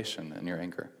reputation in your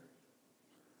anger?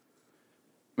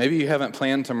 Maybe you haven't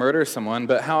planned to murder someone,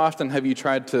 but how often have you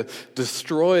tried to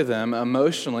destroy them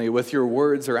emotionally with your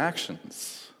words or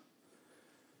actions?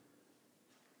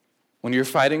 When you're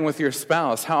fighting with your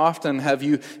spouse, how often have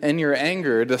you, in your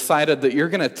anger, decided that you're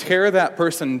going to tear that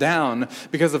person down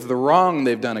because of the wrong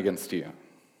they've done against you?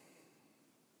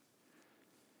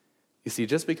 You see,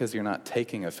 just because you're not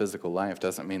taking a physical life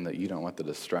doesn't mean that you don't want the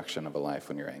destruction of a life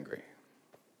when you're angry.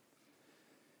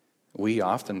 We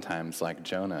oftentimes, like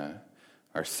Jonah,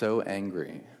 are so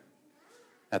angry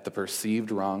at the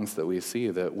perceived wrongs that we see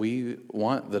that we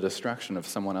want the destruction of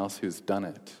someone else who's done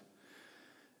it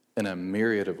in a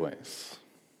myriad of ways.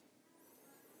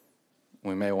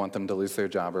 We may want them to lose their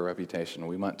job or reputation.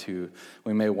 We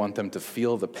may want them to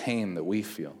feel the pain that we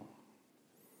feel.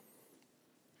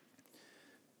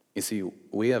 You see,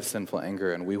 we have sinful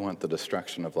anger and we want the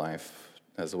destruction of life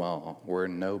as well. We're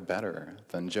no better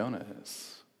than Jonah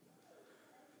is.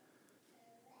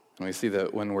 And we see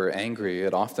that when we're angry,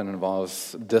 it often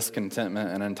involves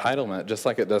discontentment and entitlement, just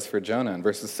like it does for Jonah in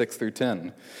verses 6 through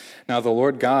 10. Now the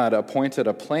Lord God appointed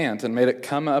a plant and made it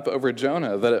come up over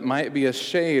Jonah, that it might be a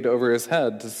shade over his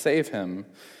head to save him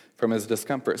from his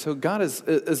discomfort. So God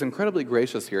is incredibly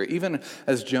gracious here. Even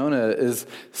as Jonah is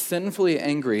sinfully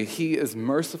angry, he is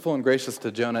merciful and gracious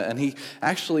to Jonah, and he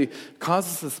actually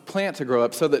causes this plant to grow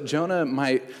up so that Jonah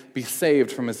might be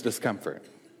saved from his discomfort.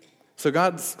 So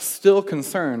God's still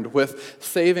concerned with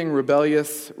saving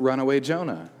rebellious, runaway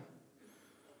Jonah.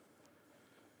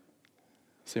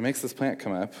 So he makes this plant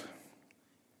come up.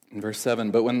 In verse 7,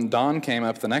 but when dawn came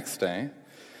up the next day,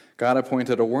 God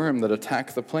appointed a worm that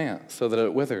attacked the plant so that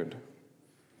it withered.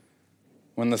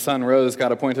 When the sun rose,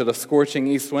 God appointed a scorching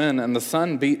east wind, and the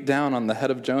sun beat down on the head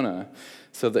of Jonah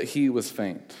so that he was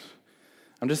faint.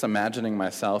 I'm just imagining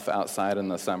myself outside in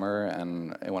the summer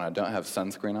and when I don't have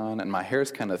sunscreen on and my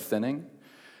hair's kind of thinning.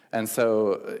 And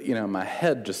so, my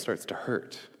head just starts to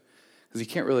hurt because you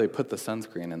can't really put the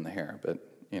sunscreen in the hair. But,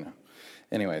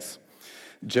 anyways.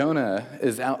 Jonah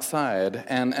is outside,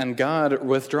 and God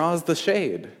withdraws the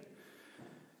shade.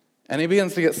 And he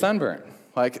begins to get sunburned.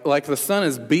 Like the sun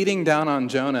is beating down on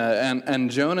Jonah,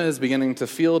 and Jonah is beginning to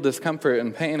feel discomfort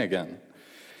and pain again.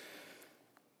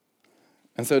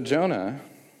 And so Jonah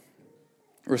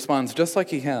responds just like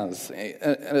he has.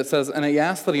 And it says, and he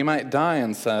asked that he might die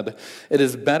and said, "It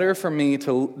is better for me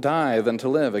to die than to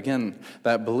live." Again,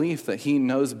 that belief that he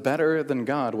knows better than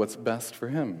God what's best for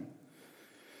him.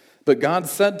 But God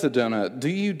said to Jonah, "Do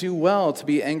you do well to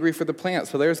be angry for the plant?"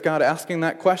 So there's God asking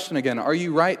that question again. Are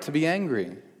you right to be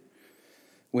angry?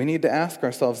 We need to ask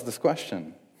ourselves this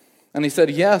question. And he said,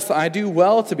 "Yes, I do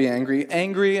well to be angry,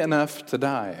 angry enough to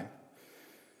die."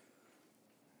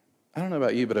 I don't know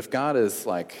about you, but if God's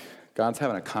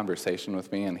having a conversation with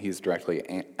me and he's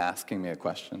directly asking me a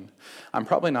question, I'm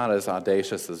probably not as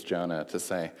audacious as Jonah to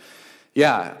say,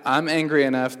 "Yeah, I'm angry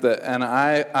enough and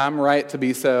I'm right to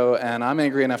be so, and I'm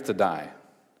angry enough to die."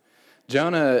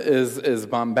 Jonah is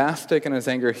bombastic in his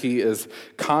anger. He is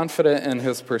confident in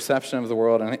his perception of the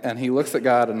world, and he looks at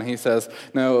God and he says,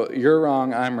 "No, you're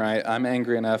wrong, I'm right. I'm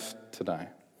angry enough to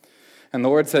die." And the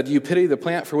Lord said, "You pity the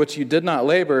plant for which you did not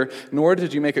labor, nor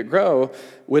did you make it grow,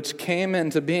 which came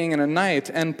into being in a night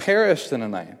and perished in a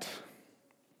night."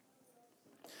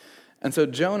 And so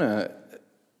Jonah,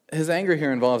 his anger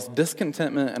here involves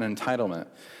discontentment and entitlement.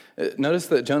 Notice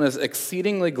that Jonah is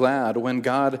exceedingly glad when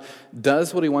God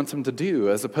does what he wants him to do,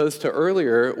 as opposed to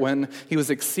earlier when he was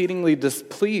exceedingly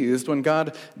displeased when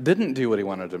God didn't do what he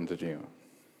wanted him to do.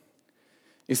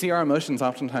 You see, our emotions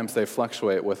oftentimes they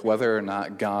fluctuate with whether or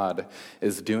not God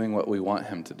is doing what we want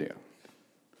him to do.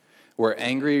 We're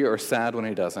angry or sad when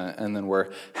he doesn't, and then we're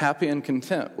happy and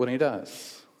content when he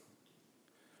does.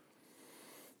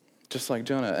 Just like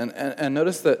Jonah. And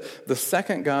notice that the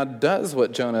second God does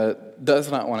what Jonah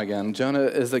does not want again, Jonah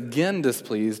is again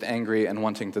displeased, angry, and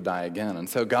wanting to die again. And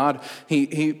so God,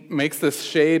 he makes this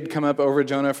shade come up over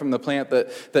Jonah from the plant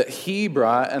that he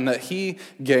brought and that he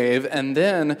gave. And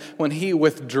then when he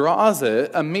withdraws it,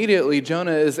 immediately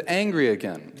Jonah is angry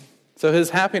again. So his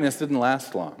happiness didn't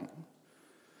last long.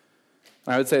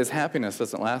 I would say his happiness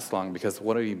doesn't last long because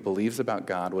what he believes about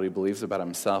God, what he believes about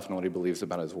himself, and what he believes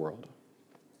about his world.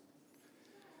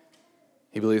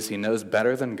 He believes he knows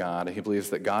better than God. He believes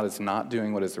that God is not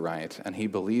doing what is right, and he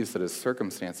believes that his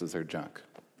circumstances are junk.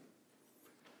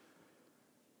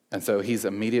 And so he's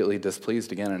immediately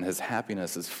displeased again, and his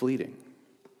happiness is fleeting.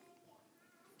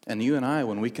 And you and I,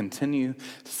 when we continue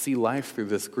to see life through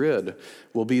this grid,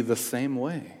 will be the same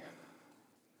way.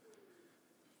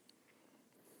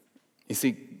 You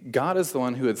see, God is the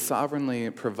one who had sovereignly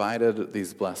provided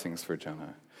these blessings for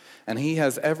Jonah, and he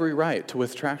has every right to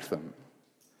withtract them.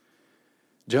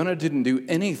 Jonah didn't do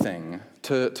anything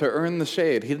to earn the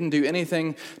shade. He didn't do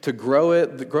anything to grow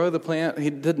the plant. He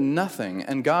did nothing,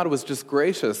 and God was just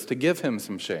gracious to give him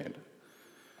some shade.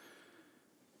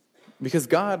 Because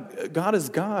God is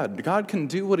God. God can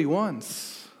do what he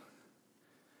wants.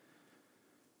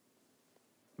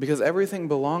 Because everything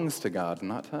belongs to God,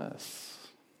 not to us.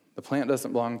 The plant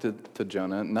doesn't belong to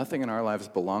Jonah. Nothing in our lives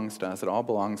belongs to us. It all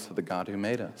belongs to the God who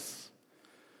made us.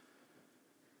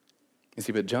 You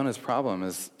see, but Jonah's problem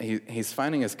is he's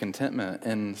finding his contentment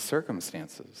in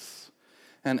circumstances.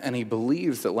 And he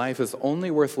believes that life is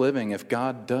only worth living if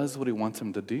God does what he wants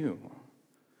him to do.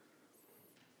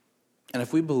 And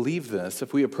if we believe this,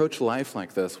 if we approach life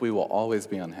like this, we will always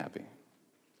be unhappy.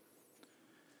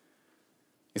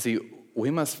 You see,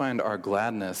 we must find our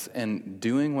gladness in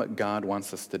doing what God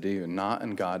wants us to do, not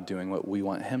in God doing what we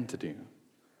want him to do.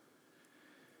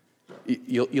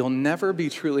 You'll never be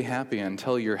truly happy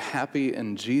until you're happy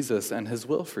in Jesus and his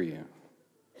will for you.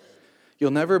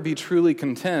 You'll never be truly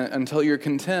content until you're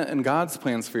content in God's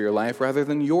plans for your life rather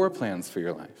than your plans for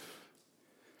your life.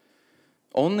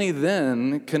 Only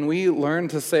then can we learn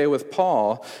to say with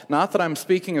Paul, not that I'm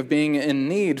speaking of being in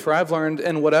need, for I've learned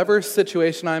in whatever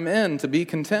situation I'm in to be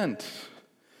content.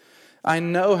 I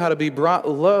know how to be brought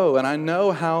low, and I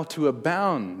know how to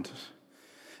abound.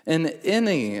 In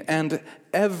any and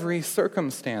every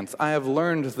circumstance, I have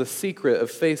learned the secret of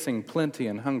facing plenty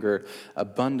and hunger,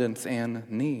 abundance and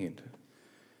need.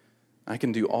 I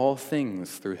can do all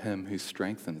things through him who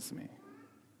strengthens me.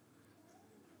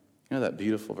 You know that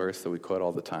beautiful verse that we quote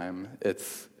all the time?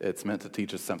 It's meant to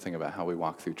teach us something about how we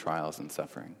walk through trials and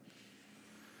suffering.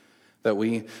 That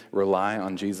we rely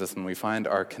on Jesus and we find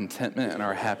our contentment and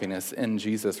our happiness in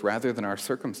Jesus rather than our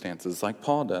circumstances, like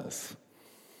Paul does.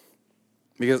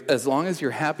 Because as long as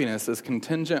your happiness is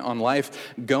contingent on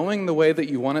life going the way that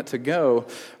you want it to go,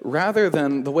 rather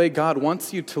than the way God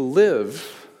wants you to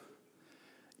live,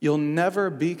 you'll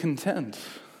never be content.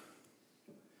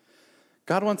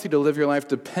 God wants you to live your life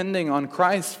depending on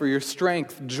Christ for your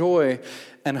strength, joy,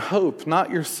 and hope,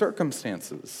 not your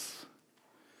circumstances.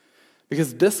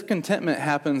 Because discontentment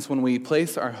happens when we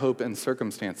place our hope in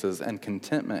circumstances, and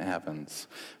contentment happens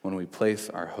when we place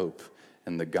our hope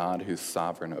in the God who's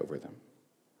sovereign over them.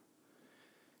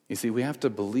 You see, we have to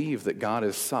believe that God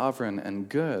is sovereign and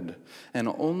good, and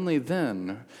only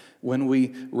then, when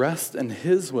we rest in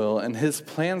His will and His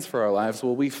plans for our lives,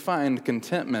 will we find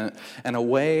contentment and a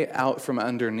way out from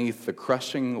underneath the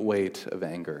crushing weight of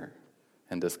anger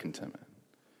and discontentment.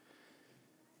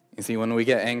 You see, when we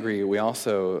get angry, we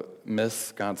also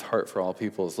miss God's heart for all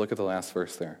peoples. Look at the last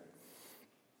verse there.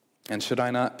 And should I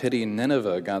not pity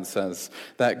Nineveh, God says,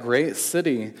 that great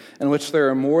city in which there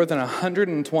are more than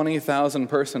 120,000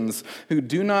 persons who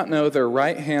do not know their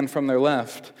right hand from their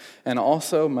left, and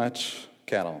also much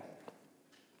cattle.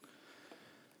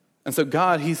 And so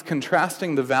God, He's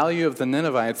contrasting the value of the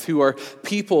Ninevites, who are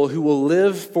people who will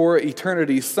live for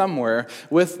eternity somewhere,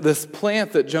 with this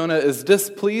plant that Jonah is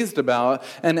displeased about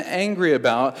and angry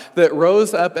about, that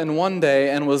rose up in one day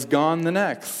and was gone the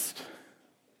next.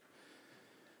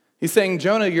 He's saying,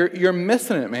 Jonah, you're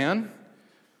missing it, man.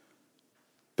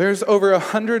 There's over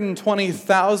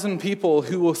 120,000 people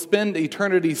who will spend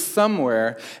eternity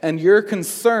somewhere, and you're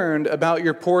concerned about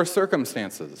your poor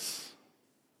circumstances.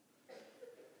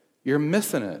 You're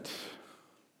missing it.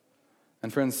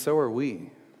 And friends, so are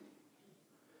we.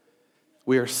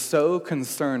 We are so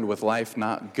concerned with life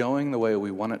not going the way we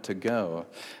want it to go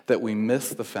that we miss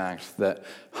the fact that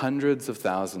hundreds of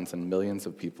thousands and millions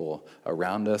of people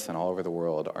around us and all over the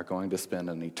world are going to spend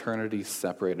an eternity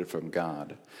separated from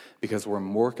God because we're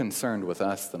more concerned with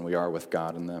us than we are with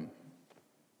God and them.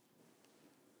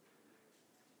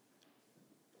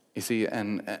 You see,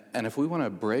 and if we want to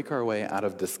break our way out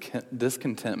of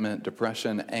discontentment,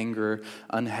 depression, anger,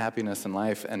 unhappiness in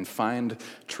life, and find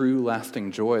true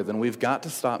lasting joy, then we've got to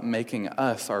stop making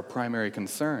us our primary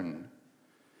concern.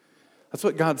 That's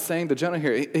what God's saying to Jonah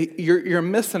here. You're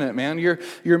missing it, man.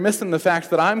 You're missing the fact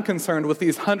that I'm concerned with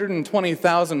these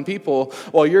 120,000 people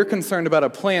while you're concerned about a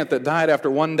plant that died after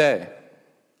one day.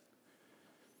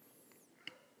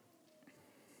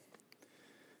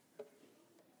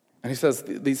 And he says,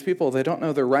 these people, they don't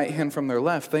know their right hand from their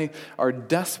left. They are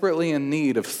desperately in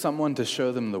need of someone to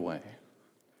show them the way.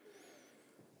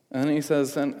 And then he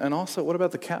says, and also, what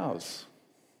about the cows?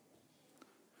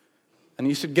 And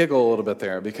you should giggle a little bit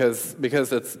there because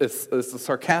it's a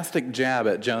sarcastic jab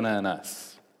at Jonah and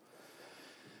us.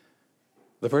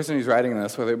 The person who's writing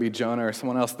this, whether it be Jonah or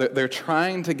someone else, they're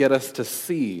trying to get us to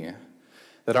see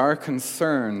that our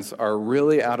concerns are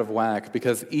really out of whack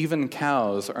because even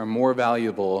cows are more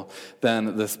valuable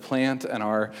than this plant and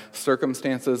our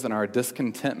circumstances and our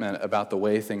discontentment about the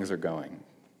way things are going.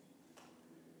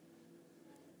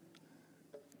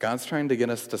 God's trying to get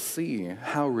us to see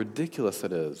how ridiculous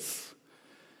it is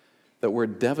that we're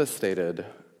devastated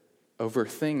over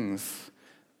things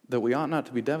that we ought not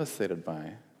to be devastated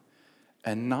by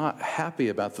and not happy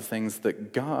about the things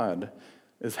that God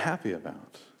is happy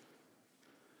about.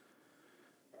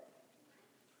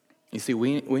 You see,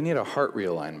 we need a heart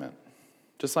realignment.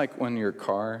 Just like when your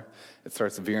car, it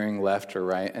starts veering left or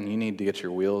right, and you need to get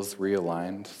your wheels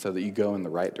realigned so that you go in the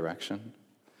right direction.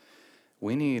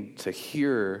 We need to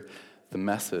hear the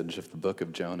message of the book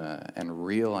of Jonah and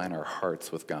realign our hearts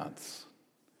with God's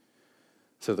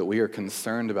so that we are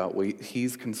concerned about what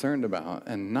He's concerned about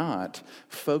and not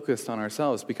focused on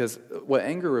ourselves. Because what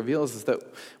anger reveals is that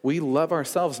we love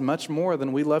ourselves much more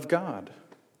than we love God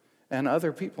and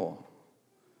other people.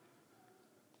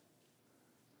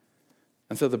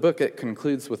 And so the book, it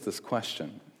concludes with this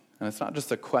question. And it's not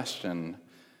just a question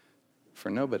for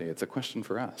nobody, it's a question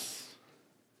for us.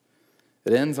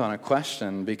 It ends on a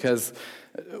question because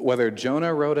whether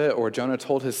Jonah wrote it or Jonah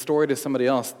told his story to somebody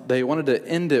else, they wanted to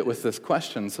end it with this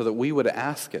question so that we would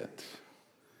ask it.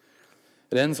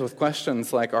 It ends with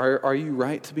questions like, are you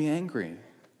right to be angry?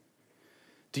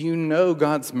 Do you know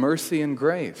God's mercy and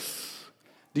grace?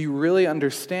 Do you really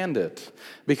understand it?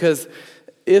 Because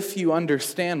if you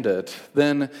understand it,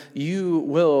 then you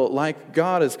will, like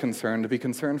God is concerned, be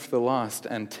concerned for the lost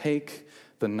and take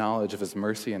the knowledge of His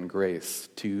mercy and grace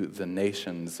to the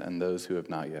nations and those who have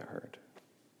not yet heard.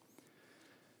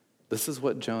 This is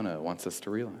what Jonah wants us to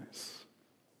realize.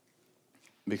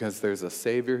 Because there's a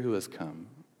Savior who has come,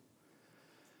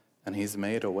 and He's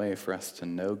made a way for us to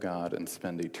know God and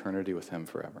spend eternity with Him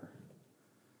forever.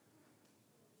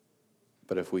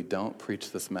 But if we don't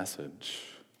preach this message,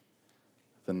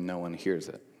 then no one hears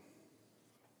it.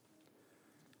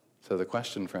 So the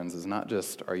question, friends, is not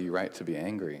just, are you right to be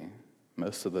angry?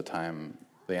 Most of the time,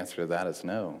 the answer to that is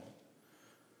no.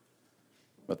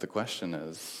 But the question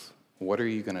is, what are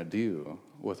you going to do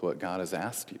with what God has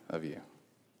asked of you?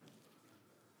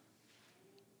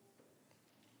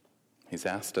 He's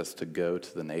asked us to go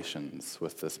to the nations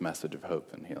with this message of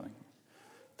hope and healing,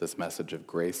 this message of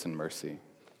grace and mercy.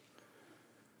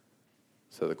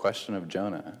 So the question of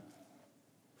Jonah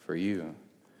for you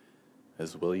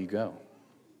is, will you go?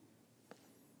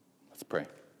 Let's pray.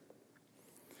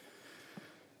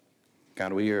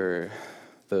 God, we are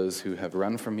those who have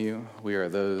run from you. We are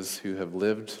those who have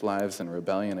lived lives in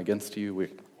rebellion against you.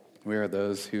 We are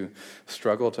those who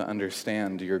struggle to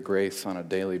understand your grace on a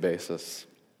daily basis.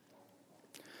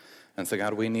 And so,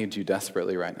 God, we need you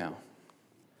desperately right now.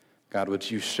 God,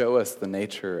 would you show us the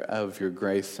nature of your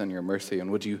grace and your mercy, and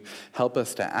would you help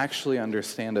us to actually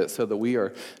understand it so that we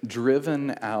are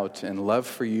driven out in love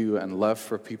for you and love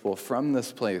for people from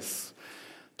this place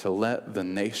to let the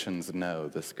nations know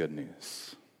this good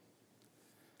news.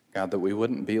 God, that we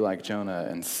wouldn't be like Jonah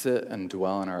and sit and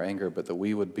dwell in our anger, but that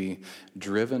we would be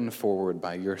driven forward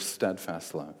by your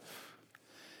steadfast love.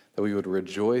 That we would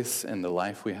rejoice in the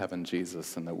life we have in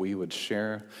Jesus, and that we would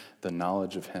share the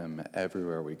knowledge of him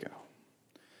everywhere we go.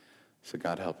 So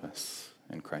God, help us.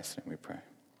 In Christ's name we pray.